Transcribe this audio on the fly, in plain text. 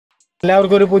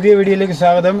എല്ലാവർക്കും ഒരു പുതിയ വീഡിയോയിലേക്ക്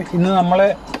സ്വാഗതം. ഇന്ന് നമ്മൾ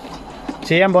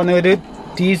ചെയ്യാൻ പോകുന്ന ഒരു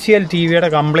TCL TVയുടെ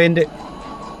കംപ്ലൈൻറ്റ്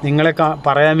നിങ്ങളെ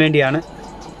പറയാൻ വേണ്ടിയാണ്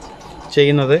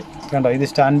ചെയ്യുന്നത്. കണ്ടോ, ഇത്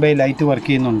സ്റ്റാൻഡ് ബൈ ലൈറ്റ് വർക്ക്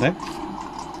ചെയ്യുന്നുണ്ട്.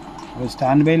 അപ്പോൾ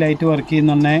സ്റ്റാൻഡ് ബൈ ലൈറ്റ് വർക്ക്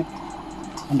ചെയ്യുന്നുണ്ടേ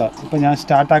കണ്ടോ. ഇപ്പോൾ ഞാൻ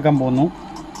സ്റ്റാർട്ടാക്കാൻ പോകുന്നു.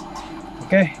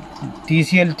 Okay,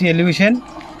 TCL television.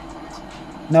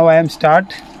 Now I am start.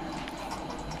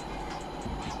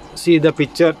 See the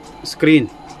picture screen.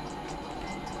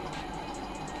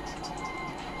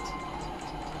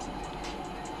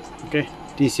 Okay,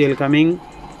 TCL coming.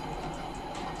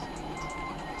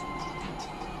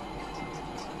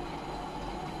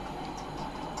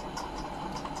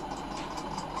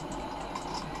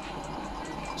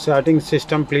 Starting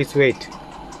system, please wait.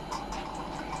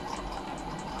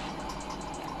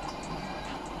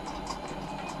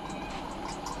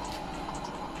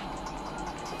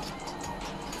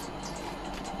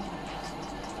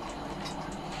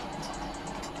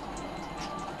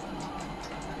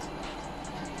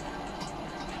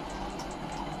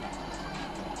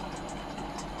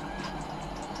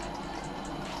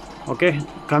 Okay,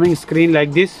 coming screen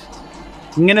like this.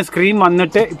 ഇങ്ങനെ screen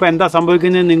വന്നിട്ട് ഇപ്പോൾ എന്താ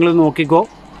സംഭവിക്കുന്നത് നിങ്ങൾ നോക്കിക്കോ.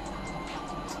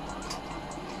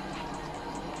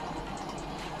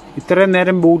 ഇത്രയും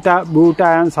നേരം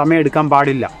ബൂട്ടാകാൻ സമയം എടുക്കാൻ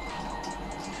പാടില്ല.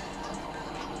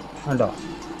 കണ്ടോ,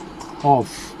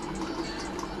 of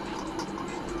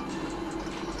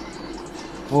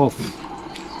of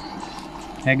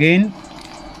again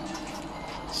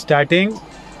starting.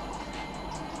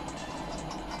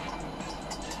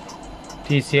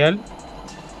 TCL.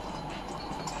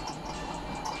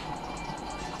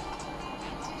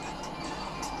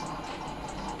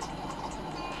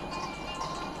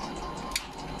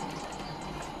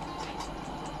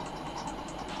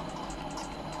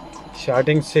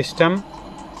 Starting system.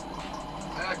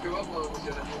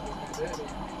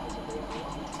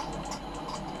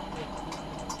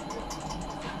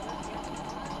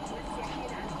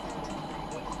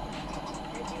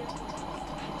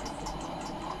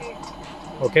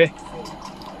 Okay,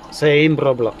 same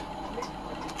problem.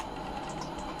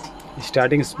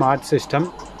 Starting smart system,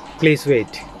 please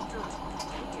wait.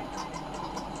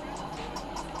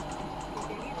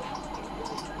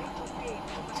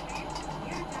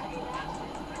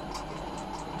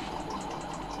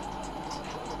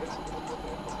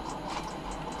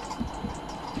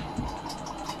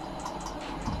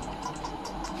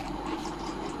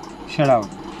 Shut down.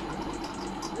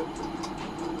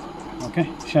 Okay,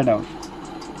 shut down.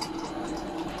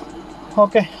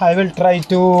 Okay, I will try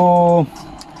to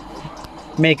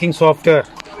making software.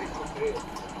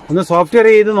 ഒന്ന് സോഫ്റ്റ്വെയർ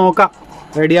ചെയ്ത് നോക്കാം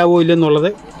റെഡി ആവുമോ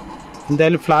ഇല്ലെന്നുള്ളത്.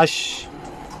 എന്തായാലും ഫ്ലാഷ്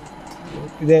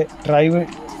ഇത് ഡ്രൈവ്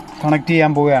കണക്ട്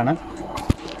ചെയ്യാൻ പോവുകയാണ്.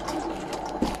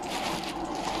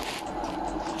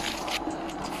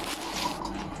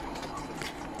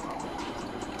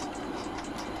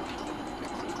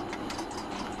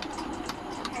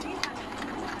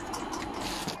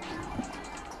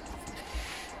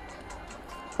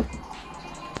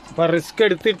 അപ്പോൾ risk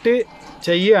എടുത്തിട്ട്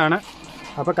ചെയ്യുകയാണ്.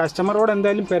 അപ്പോൾ കസ്റ്റമറോട്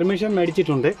എന്തായാലും പെർമിഷൻ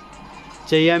മേടിച്ചിട്ടുണ്ട്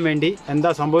ചെയ്യാൻ വേണ്ടി. എന്താ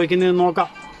സംഭവിക്കുന്നതെന്ന് നോക്കാം.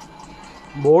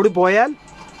 ബോർഡ് പോയാൽ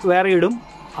വേറെ ഇടും,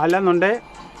 അല്ലെന്നുണ്ടെ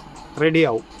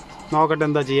റെഡിയാവും. നോക്കട്ടെ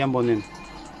എന്താ ചെയ്യാൻ പോകുന്നതെന്ന്.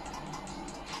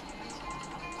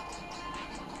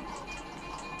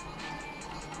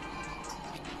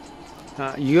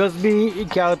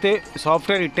 USB-ക്കകത്ത്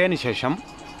സോഫ്റ്റ്വെയർ ഇട്ടതിന് ശേഷം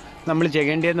നമ്മൾ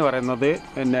ചെയ്യേണ്ടതെന്ന് പറയുന്നത്,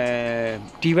 പിന്നെ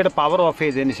TVയുടെ പവർ ഓഫ്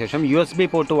ചെയ്തതിന് ശേഷം USB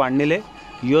പോർട്ട് 1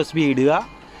 USB ഇടുക.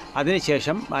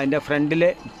 അതിനുശേഷം അതിൻ്റെ ഫ്രണ്ടിൽ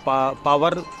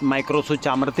പവർ മൈക്രോ സ്വിച്ച്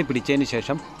അമർത്തി പിടിച്ചതിന്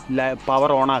ശേഷം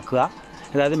പവർ ഓണാക്കുക.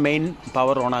 അതായത് മെയിൻ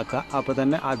പവർ ഓണാക്കുക. അപ്പോൾ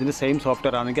തന്നെ അതിന് സെയിം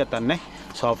സോഫ്റ്റ്വെയർ ആണെങ്കിൽ തന്നെ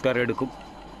സോഫ്റ്റ്വെയർ എടുക്കും.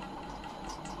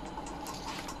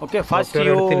 Okay, first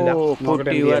you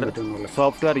put your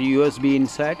software USB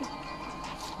inside.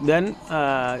 Then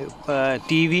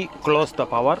TV, close the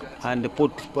power and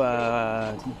put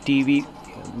TV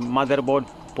motherboard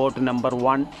port number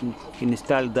 1,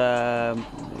 install the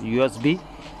USB.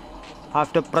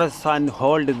 After press and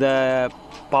hold the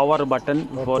power button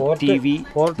for TV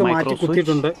micro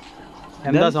switch.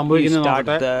 എന്താ സംഭവിക്കുന്നത്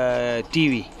നോക്കട്ടെ.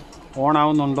 TV on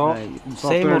ആവുന്നുണ്ടോ?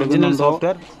 Same original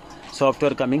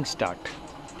software coming start.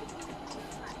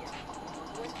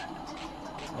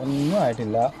 ഒന്നും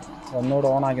ആയിട്ടില്ല. ഒന്നുകൂടെ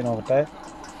ഓണാക്കി നോക്കട്ടെ.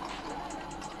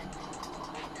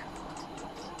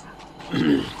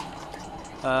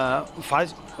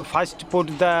 First put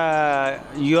the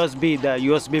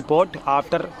USB port.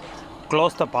 After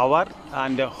close the power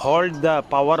and hold the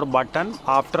power button.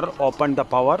 After open the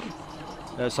power,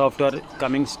 software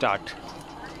coming start.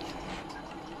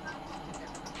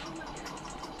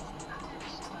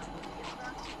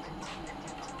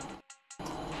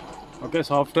 Okay,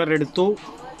 software എടുത്തു.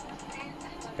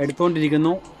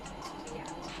 എടുത്തുകൊണ്ടിരിക്കുന്നു.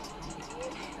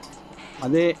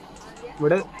 അത്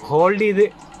ഇവിടെ ഹോൾഡ് ചെയ്ത്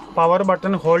പവർ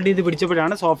ബട്ടൺ ഹോൾഡ് ചെയ്ത്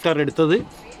പിടിച്ചപ്പോഴാണ് സോഫ്റ്റ്വെയർ എടുത്തത്.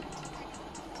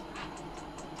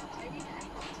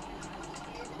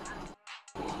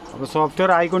 അപ്പോൾ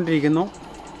സോഫ്റ്റ്വെയർ ആയിക്കൊണ്ടിരിക്കുന്നു.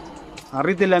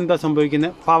 അറിയത്തില്ല എന്താ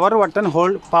സംഭവിക്കുന്നത്. പവർ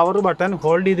ബട്ടൺ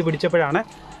ഹോൾഡ് ചെയ്ത് പിടിച്ചപ്പോഴാണ്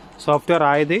സോഫ്റ്റ്വെയർ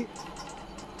ആയത്.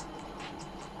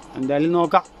 എന്തായാലും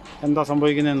നോക്കാം എന്താ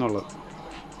സംഭവിക്കുന്നതെന്നുള്ളത്.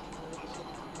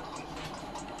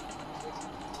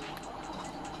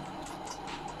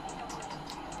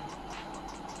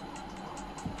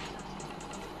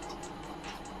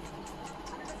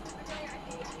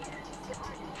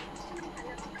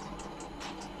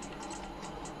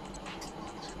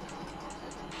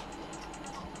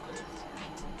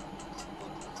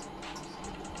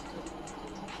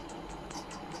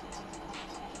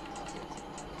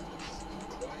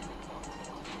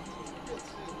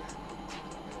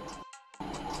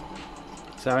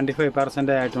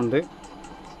 $75% ആയിട്ടുണ്ട്.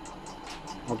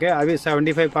 ഓക്കെ, അത്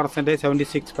 75%,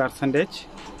 76%.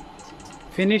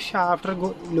 Finish after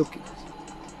look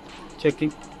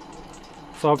checking.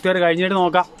 Software കഴിഞ്ഞിട്ട്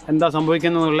നോക്കാം എന്താ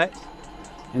സംഭവിക്കുന്നതെന്നുള്ളത്.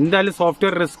 എന്തായാലും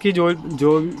സോഫ്റ്റ്വെയർ റിസ്കി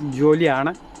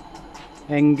ജോലിയാണ്,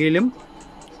 എങ്കിലും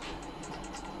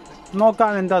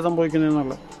നോക്കാം എന്താ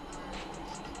സംഭവിക്കുന്നതെന്നുള്ളത്.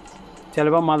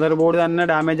 ചിലപ്പോൾ മദർ ബോർഡ് തന്നെ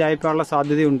ഡാമേജ് ആയിപ്പോകാനുള്ള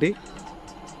സാധ്യതയുണ്ട്.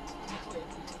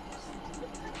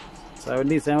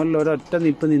 77 ഒരൊറ്റ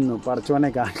നിപ്പ് നിന്നു, പറച്ചോനെ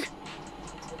കാണാൻ.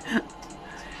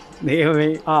 ദൈവമേ,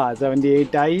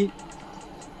 78 ആയി.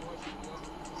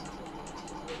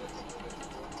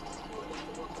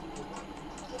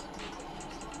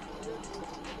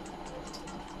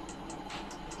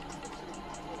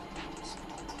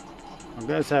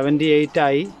 ഓക്കെ, 78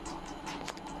 ആയി.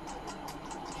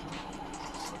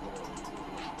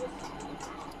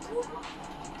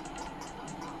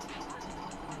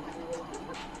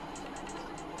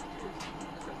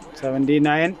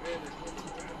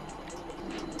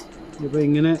 ഇപ്പോൾ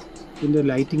ഇങ്ങനെ ഇതിൻ്റെ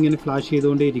ലൈറ്റ് ഇങ്ങനെ ഫ്ലാഷ്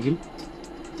ചെയ്തുകൊണ്ടേയിരിക്കും.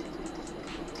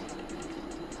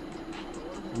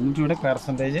 എന്നിട്ടിവിടെ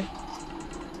പെർസെൻറ്റേജ്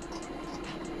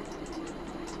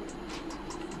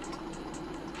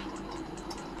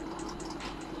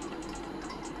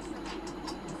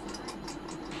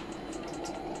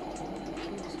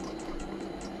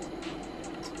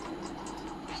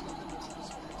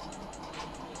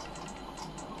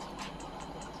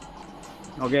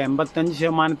ഓക്കെ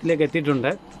 85%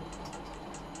 എത്തിയിട്ടുണ്ട്.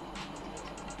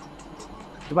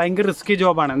 ഇത് ഭയങ്കര റിസ്കി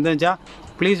ജോബാണ്. എന്താണെന്ന് വെച്ചാൽ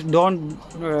പ്ലീസ്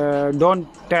ഡോണ്ട്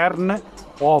ടേൺ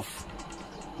ഓഫ്.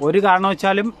 ഒരു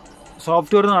കാരണവശാലും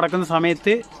സോഫ്റ്റ്വെയർ നടക്കുന്ന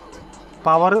സമയത്ത്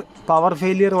പവർ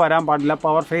ഫെയിലിയർ വരാൻ പാടില്ല.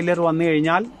 പവർ ഫെയിലിയർ വന്നു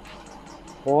കഴിഞ്ഞാൽ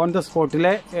on the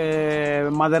സ്പോട്ടിലെ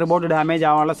mother board damage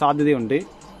ആവാനുള്ള സാധ്യതയുണ്ട്.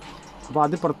 അപ്പോൾ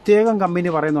അത് പ്രത്യേകം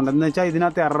കമ്പനി പറയുന്നുണ്ട്. എന്ന് വെച്ചാൽ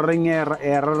ഇതിനകത്ത്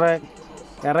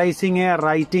എറൈസിങ്,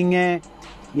 റൈറ്റിങ്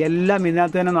എല്ലാം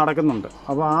ഇതിനകത്ത് തന്നെ നടക്കുന്നുണ്ട്.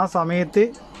 അപ്പോൾ ആ സമയത്ത്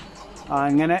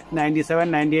ഇങ്ങനെ 97,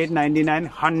 98, 99,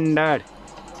 100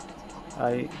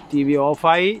 TV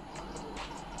ഓഫായി.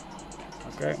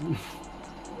 ഓക്കെ,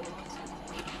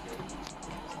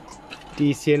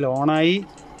 TCL ഓണായി.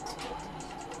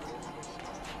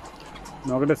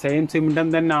 നോക്കട്ടെ സെയിം സിംറ്റം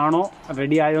തന്നെ ആണോ,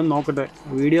 റെഡി ആയോ എന്ന് നോക്കട്ടെ.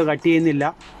 വീഡിയോ കട്ട്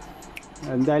ചെയ്യുന്നില്ല.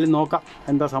 എന്തായാലും നോക്കാം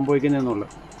എന്താ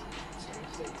സംഭവിക്കുന്നതെന്നുള്ളത്.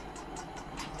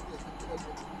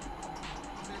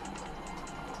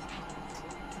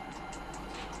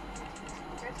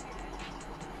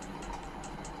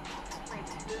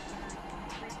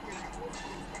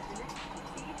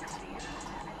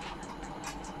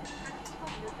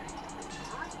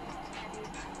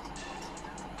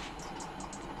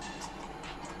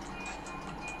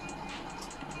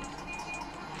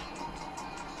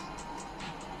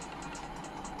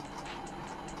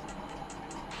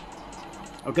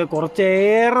 ഒക്കെ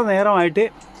കുറച്ചേറെ നേരമായിട്ട്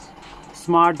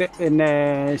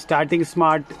സ്റ്റാർട്ടിങ്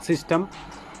സ്മാർട്ട് സിസ്റ്റം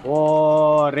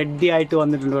റെഡി ആയിട്ട്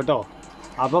വന്നിട്ടുണ്ട് കേട്ടോ.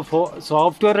 അപ്പോൾ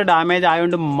സോഫ്റ്റ്വെയർ ഡാമേജ്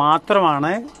ആയതുകൊണ്ട്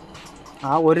മാത്രമാണ്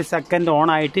ആ 1 സെക്കൻഡ്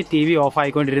ഓണായിട്ട് TV ഓഫ്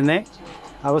ആയിക്കൊണ്ടിരുന്നത്.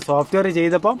 അപ്പോൾ സോഫ്റ്റ്വെയർ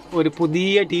ചെയ്തപ്പം ഒരു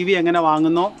പുതിയ TV എങ്ങനെ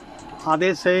വാങ്ങുന്നോ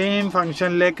അതേ സെയിം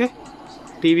ഫങ്ഷനിലേക്ക്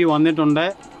TV വന്നിട്ടുണ്ട്.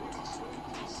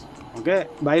 Okay,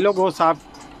 bylaw goes app.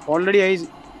 Already I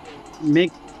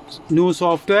make new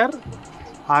software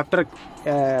after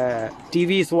TV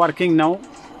is working now.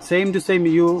 Same to same,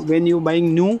 when you buying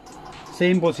new,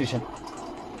 same position.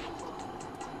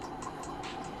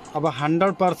 About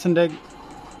 100%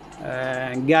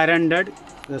 guaranteed.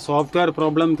 The software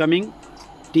problem coming.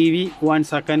 TV 1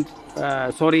 second,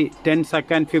 10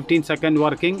 second, 15 second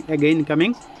working. Again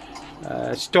coming.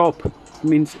 Stop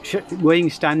means going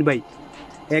standby.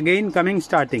 Again coming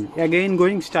starting. Again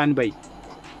going standby.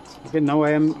 Okay, now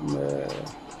I have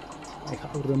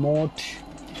remote.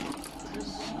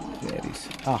 Where is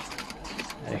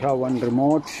I have one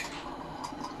remote.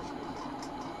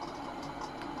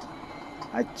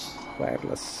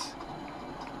 Wireless.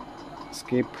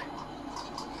 Escape.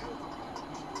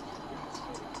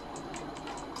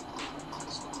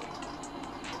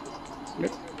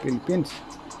 Look, Philippines.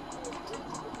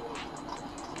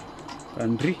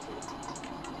 Country.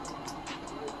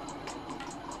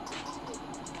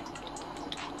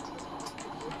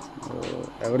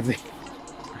 Everything.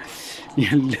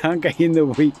 എല്ലാം കയ്യിൽ നിന്ന്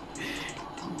പോയി.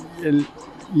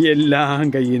 എല്ലാം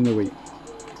കയ്യിൽ നിന്ന് പോയി.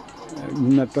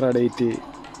 ഇന്നത്ര date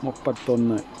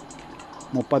 31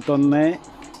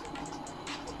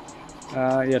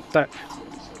 8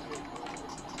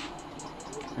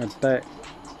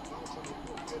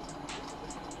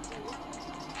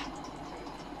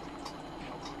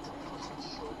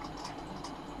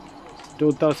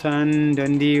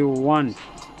 2021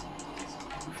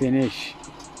 finish.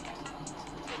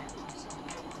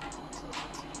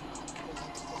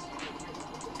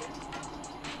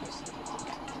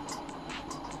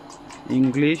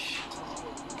 English,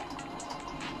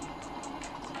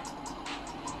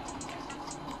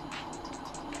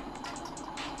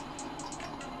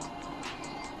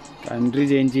 country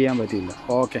change ചെയ്യാൻ പറ്റില്ല.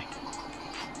 Okay,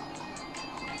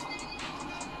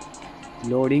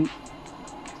 loading.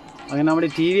 അങ്ങനെ നമ്മുടെ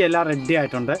ടി വി എല്ലാം റെഡി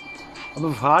ആയിട്ടുണ്ട്.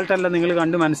 അപ്പോൾ ഫാൾട്ടെല്ലാം നിങ്ങൾ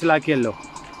കണ്ട് മനസ്സിലാക്കിയല്ലോ.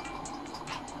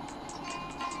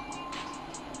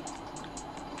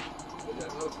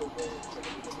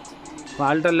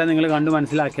 ഫാൾട്ടെല്ലാം നിങ്ങൾ കണ്ട്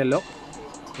മനസ്സിലാക്കിയല്ലോ.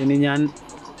 ഇനി ഞാൻ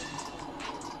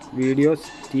വീഡിയോസ്,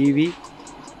 ടി വി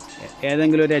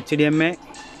ഏതെങ്കിലും ഒരു HDMI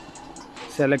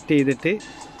സെലക്ട് ചെയ്തിട്ട്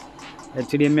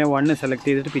HDMI 1 സെലക്ട്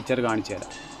ചെയ്തിട്ട് പിക്ചർ കാണിച്ചു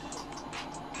തരാം.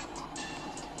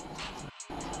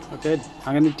 ഓക്കെ,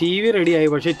 അങ്ങനെ ടി വി റെഡിയായി.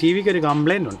 പക്ഷേ ടി വിക്ക് ഒരു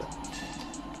കംപ്ലൈൻ്റ് ഉണ്ട്.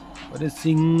 ഒരു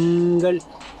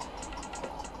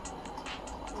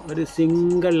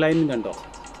സിംഗിൾ ലൈൻ കണ്ടോ?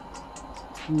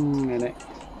 ഇങ്ങനെ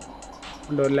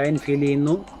ഒരു ലൈൻ ഫീൽ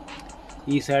ചെയ്യുന്നു.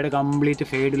 ഈ side complete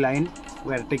fade line,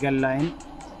 vertical line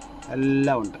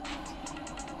എല്ലാം ഉണ്ട്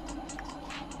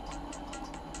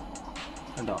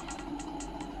കേട്ടോ.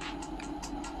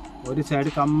 ഒരു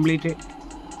സൈഡ് കംപ്ലീറ്റ്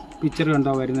പിക്ചർ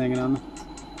കണ്ടോ വരുന്നത് എങ്ങനെയാന്ന്?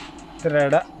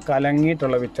 ഇത്രയുടെ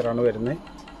കലങ്ങിയിട്ടുള്ള പിക്ചറാണ് വരുന്നത്.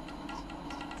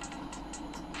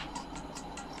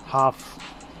 ഹാഫ്.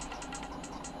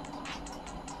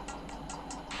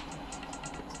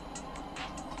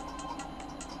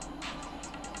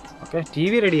 ഓക്കെ, ടി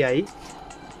വി റെഡിയായി.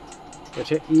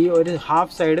 പക്ഷേ ഈ ഒരു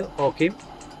ഹാഫ് സൈഡ് ഓക്കെയും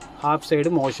ഹാഫ് സൈഡ്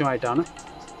മോശമായിട്ടാണ്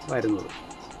വരുന്നത്.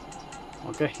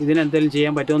 ഓക്കെ, ഇതിനെന്തെങ്കിലും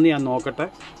ചെയ്യാൻ പറ്റുമെന്ന് ഞാൻ നോക്കട്ടെ.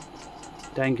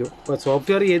 Thank you. ഇപ്പോൾ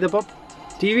സോഫ്റ്റ്വെയർ ചെയ്തപ്പോൾ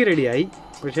ടി വി റെഡിയായി.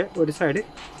 പക്ഷേ ഒരു സൈഡ്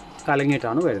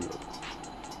കലങ്ങിയിട്ടാണ് വരുന്നത്.